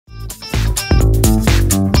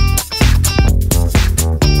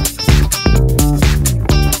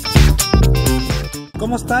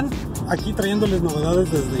¿cómo están? Aquí trayéndoles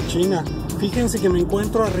novedades desde China. Fíjense que me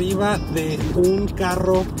encuentro arriba de un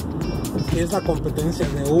carro que es la competencia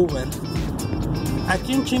de Uber.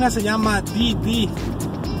 Aquí en China se llama Didi.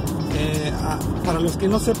 Para los que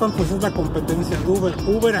no sepan, pues es la competencia de Uber.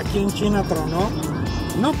 Uber aquí en China tronó.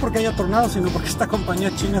 No porque haya tronado, sino porque esta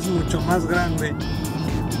compañía china es mucho más grande,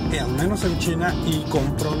 al menos en China, y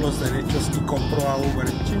compró los derechos y compró a Uber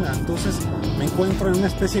en China. Entonces me encuentro en una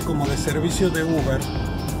especie como de servicio de Uber.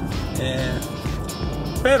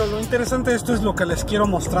 Pero lo interesante de esto es lo que les quiero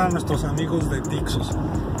mostrar a nuestros amigos de Tixus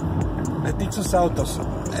Autos.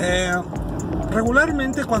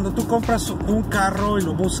 Regularmente cuando tú compras un carro y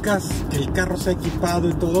lo buscas, que el carro sea equipado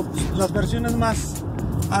y todo, pues, las versiones más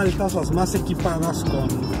altas, las más equipadas,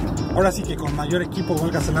 ahora sí que con mayor equipo,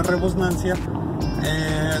 válgase la redundancia,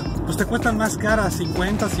 pues te cuestan más caras,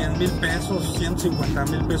 50, 100 mil pesos, 150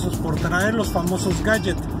 mil pesos por traer los famosos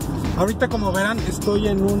gadgets. Ahorita, como verán, estoy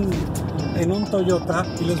en un Toyota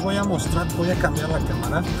y les voy a mostrar. Voy a cambiar la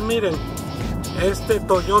cámara. Miren, este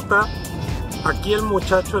Toyota, aquí el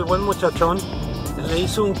buen muchachón, le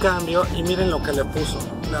hizo un cambio y miren lo que le puso.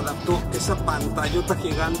 Le adaptó esa pantallota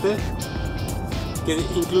gigante que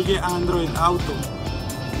incluye Android Auto.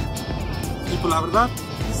 Y pues la verdad,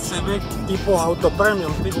 se ve tipo auto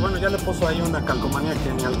premium. Digo, bueno, ya le puso ahí una calcomanía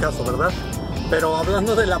que ni al caso, ¿verdad? Pero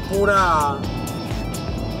hablando de la pura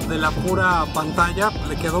pantalla,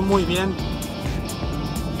 le quedó muy bien.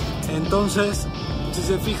 Entonces, si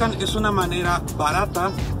se fijan, es una manera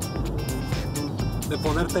barata de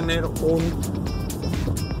poder tener un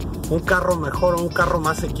carro mejor o un carro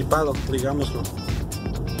más equipado, digámoslo.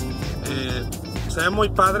 Se ve muy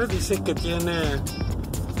padre, dice que tiene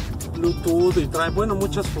Bluetooth y trae, bueno,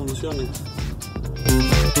 muchas funciones.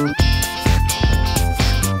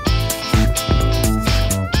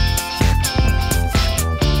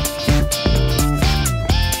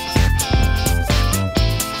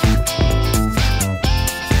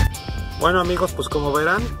 Bueno, amigos, pues como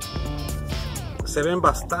verán, se ven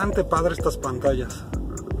bastante padres estas pantallas.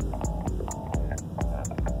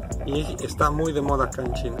 Y está muy de moda acá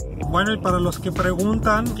en China. Bueno, y para los que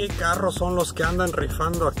preguntan qué carros son los que andan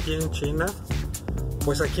rifando aquí en China,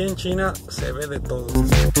 pues aquí en China se ve de todo.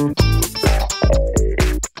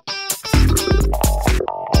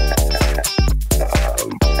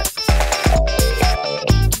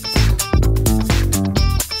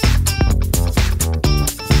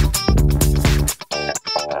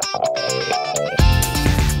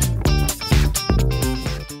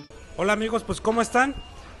 Hola amigos, pues ¿cómo están?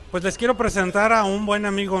 Pues les quiero presentar a un buen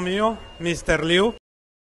amigo mío, Mr. Liu.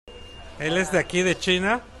 Él es de aquí de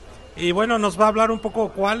China. Y bueno, nos va a hablar un poco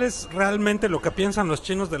cuál es realmente lo que piensan los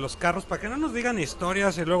chinos de los carros, para que no nos digan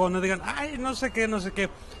historias y luego no digan, ay, no sé qué, no sé qué.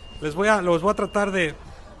 Los voy a tratar de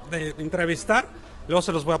entrevistar, luego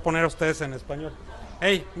se los voy a poner a ustedes en español.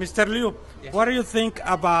 Hey, Mr. Liu, yes. What do you think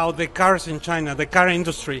about the cars in China, the car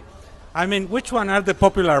industry? I mean, which one are the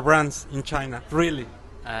popular brands in China, really?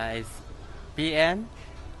 It's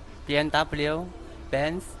BMW,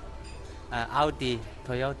 Benz, Audi,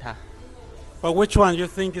 Toyota. But which one you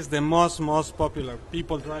think is the most popular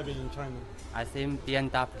people driving in China? I think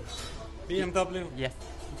BMW. BMW? Yes.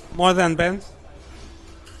 More than Benz?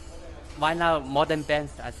 Why not more than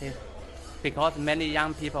Benz, I think? Because many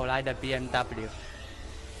young people like the BMW.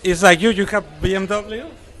 It's like you have BMW?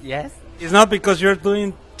 Yes. It's not because you're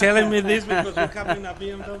telling me this because you're having a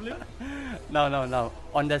BMW? No.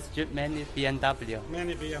 On the street, many BMW.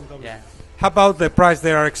 Many BMW. Yeah. How about the price?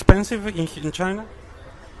 They are expensive in China?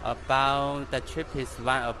 About the cheapest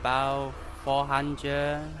one, about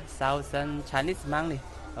 400,000 Chinese money.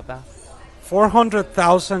 About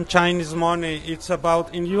 400,000 Chinese money. It's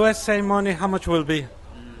about, in USA money, how much will be?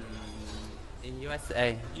 In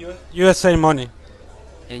USA. USA money.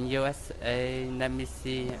 In USA, let me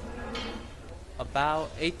see. About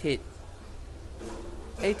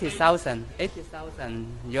 80,000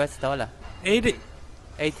 US dollar. 80.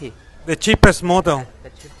 The The cheapest model.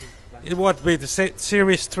 cheapest one. It would be the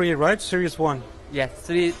Series 3, right? Series 1. Yes,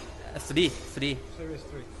 three. Series 3.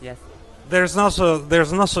 Yes. There's not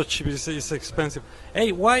so cheap. It's expensive.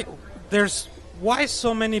 Hey, why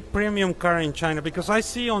so many premium car in China? Because I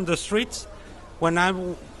see on the streets when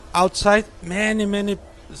I'm outside many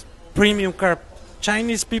premium car.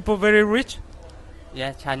 Chinese people very rich.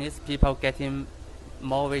 Yeah, Chinese people getting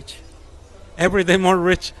more rich. Every day more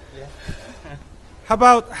rich. Yeah. How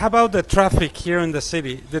about the traffic here in the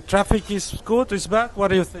city? The traffic is good, is bad? What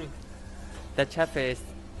do you think? The traffic is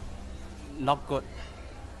not good.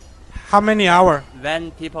 How many hours?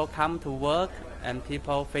 When people come to work and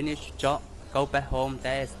people finish job, go back home,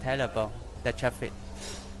 that is terrible. The traffic.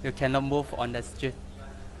 You cannot move on the street.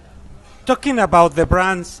 talking about the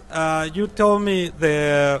brands, you told me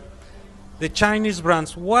the Chinese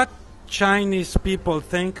brands. What Chinese people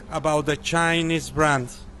think about the Chinese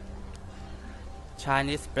brands?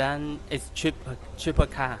 Chinese brand is cheaper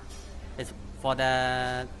car. It's for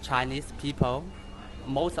the Chinese people.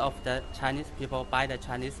 Most of the Chinese people buy the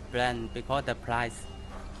Chinese brand because the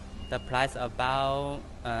price about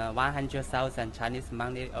 100,000 Chinese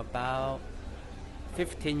money, about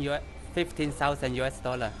 15,000 US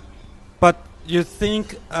dollar. But you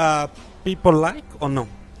think people like or no?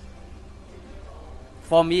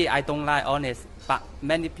 For me, I don't like honest, but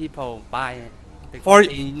many people buy it For- because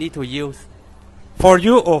they need to use. For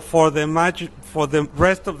you or for the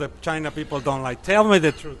rest of the China people don't like? Tell me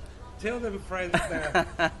the truth. Tell them friends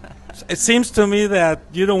that. It seems to me that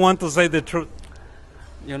you don't want to say the truth.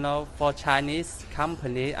 You know, for Chinese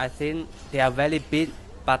company, I think they are very big,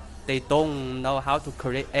 but they don't know how to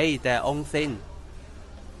create their own thing.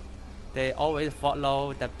 They always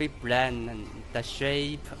follow the big brand and the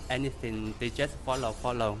shape, anything. They just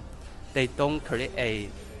follow. They don't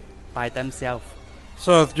create by themselves.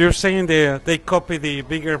 So you're saying they copy the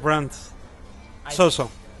bigger brands?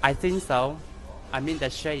 I think so. I mean the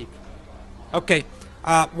shape. Okay.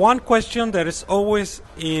 One question that is always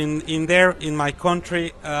in there in my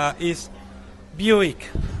country is Buick.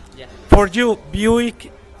 Yeah. For you,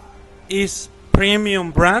 Buick is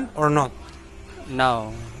premium brand or not?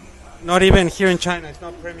 No. Not even here in China. It's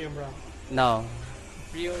not premium brand. No.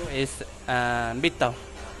 View is middle.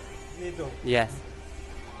 Middle. Yes.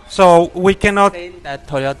 So we cannot. Same the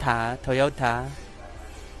Toyota.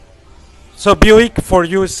 So Buick for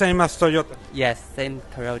you is same as Toyota. Yes, same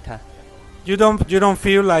Toyota. You don't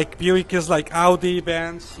feel like Buick is like Audi,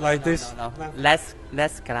 Benz, like this? No. Less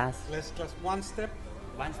class. Less class. One step.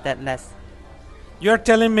 One step less. You're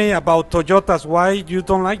telling me about Toyotas. Why you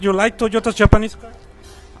don't like? You like Toyota's Japanese car?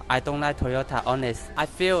 I don't like Toyota, honest. I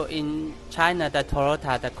feel in China the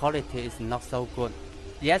Toyota, the quality is not so good.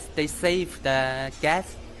 Yes, they save the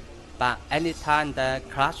gas, but anytime the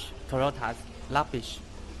clutch, Toyota is rubbish.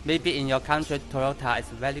 Maybe in your country Toyota is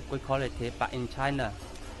very good quality, but in China,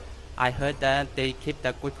 I heard that they keep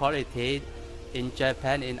the good quality in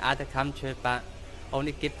Japan, in other countries, but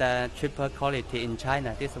only give the cheaper quality in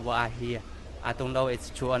China. This is what I hear. I don't know it's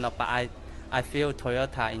true or not, but I feel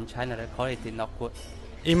Toyota in China, the quality not good.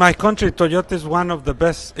 In my country, Toyota is one of the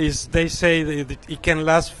best. They say that it can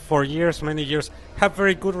last for years, many years, have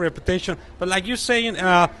very good reputation. But like you saying,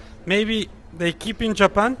 maybe they keep in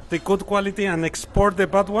Japan the good quality and export the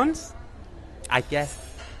bad ones. I guess.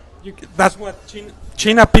 That's what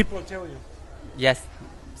China people tell you. Yes,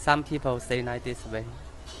 some people say like this way.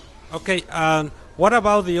 Okay, what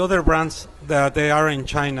about the other brands that they are in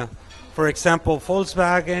China? For example,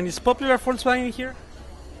 Volkswagen. Is popular Volkswagen here?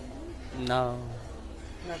 No,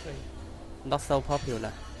 Nothing. not so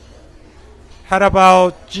popular. How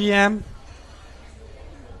about GM?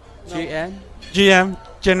 GM? GM,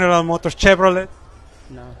 General Motors, Chevrolet?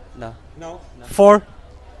 No. Ford?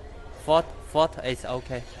 Ford is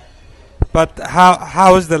okay. But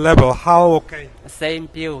how is the level? How okay? Same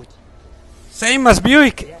build. Same as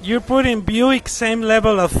Buick. Yeah. You're putting Buick same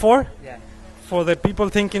level as Ford? Yeah. For the people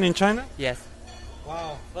thinking in China? Yes.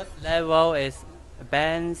 Wow. First level is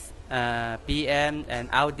Benz, BM, and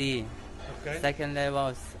Audi. Okay. Second level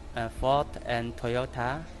is Ford and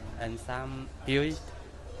Toyota, and some Buick,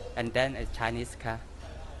 and then a Chinese car.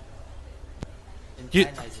 In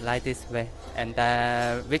China, it's like this way, and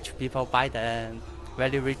rich people buy the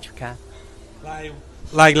very rich car.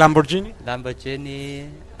 Like Lamborghini? Lamborghini,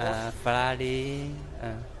 Ferrari,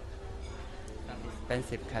 some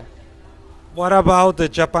expensive car. What about the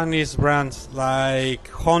Japanese brands like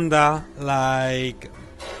Honda, like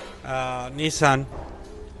Nissan?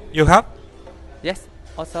 You have? Yes,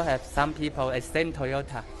 also have some people, same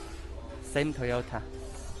Toyota.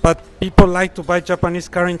 But people like to buy Japanese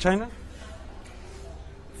car in China?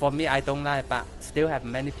 For me, I don't like, but still have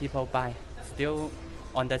many people buy. Still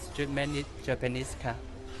on the street, many Japanese car.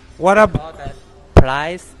 What about the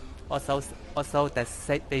price? Also they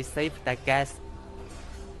save the gas.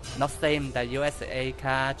 Not same the USA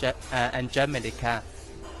car and Germany car.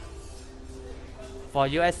 For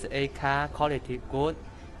USA car quality good,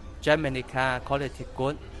 Germany car quality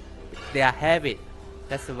good. They are heavy.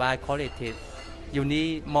 That's why quality. You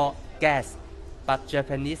need more gas. But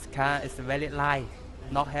Japanese car is very light,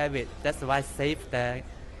 not heavy. That's why save the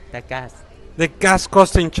gas. The gas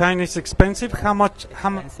cost in China is expensive? How much?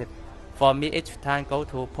 Expensive. For me, each time go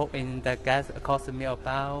to put in the gas cost me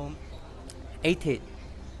about 80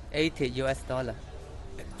 US dollar.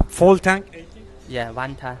 Full tank? 80? Yeah,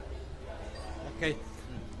 one time. Okay.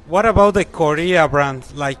 What about the Korea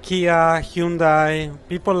brands like Kia, Hyundai?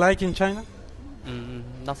 People like in China?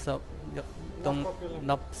 Not so,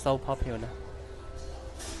 not so popular.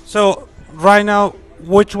 So right now,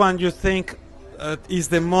 which one you think is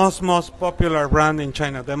the most popular brand in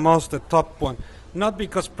China? The top one? Not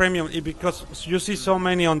because premium, because you see so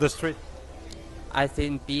many on the street. I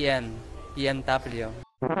think BMW.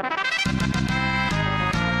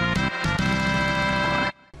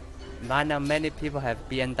 Right now, many people have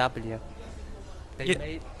BMW.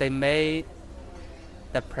 They made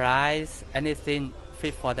the price, anything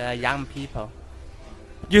fit for the young people.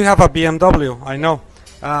 You have a BMW, I know.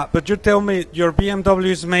 But you tell me your BMW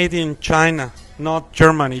is made in China, not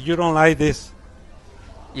Germany. You don't like this?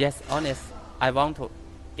 Yes, honest. I want to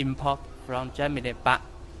import from Germany, but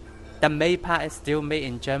the main part is still made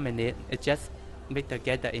in Germany. It's just made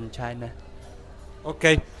together in China.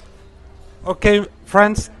 Okay. Okay,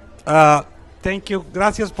 friends. Thank you.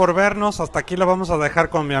 Gracias por vernos. Hasta aquí lo vamos a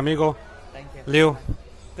dejar con mi amigo Liu.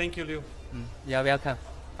 Thank you, Liu. You're welcome.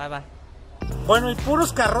 Bye bye. Bueno, y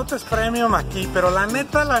puros carrotes premium aquí, pero la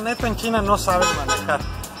neta en China no saben manejar.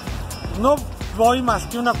 No voy más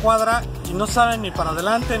que una cuadra y no saben ni para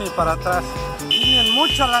adelante ni para atrás. Tienen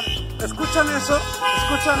mucha la... ¿Escuchan eso?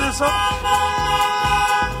 ¿Escuchan eso?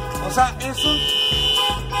 O sea,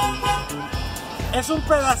 es un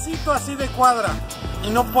pedacito así de cuadra y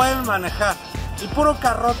no pueden manejar. Y puro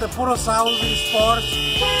carrote, puros Audi,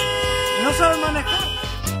 Porsche, y no saben manejar.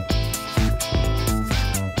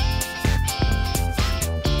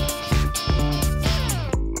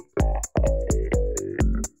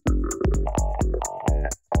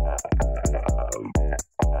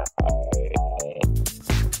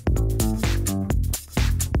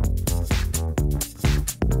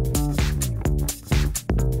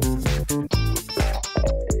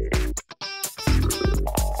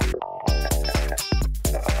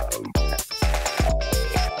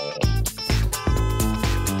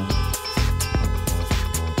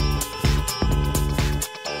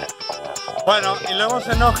 Bueno, y luego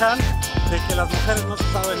se enojan de que las mujeres no se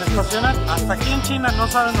saben estacionar. Hasta aquí en China no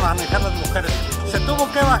saben manejar las mujeres. Se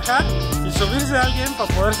tuvo que bajar y subirse a alguien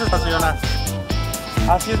para poderse estacionar.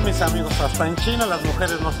 Así es, mis amigos, hasta en China las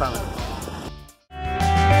mujeres no saben.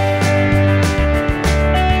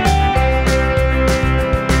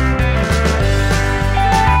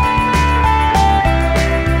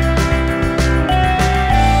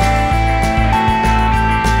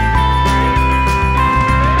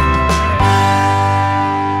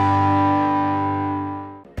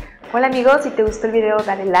 Hola amigos, si te gustó el video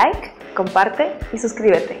dale like, comparte y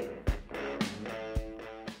suscríbete.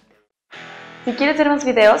 Si quieres ver más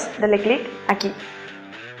videos, dale click aquí.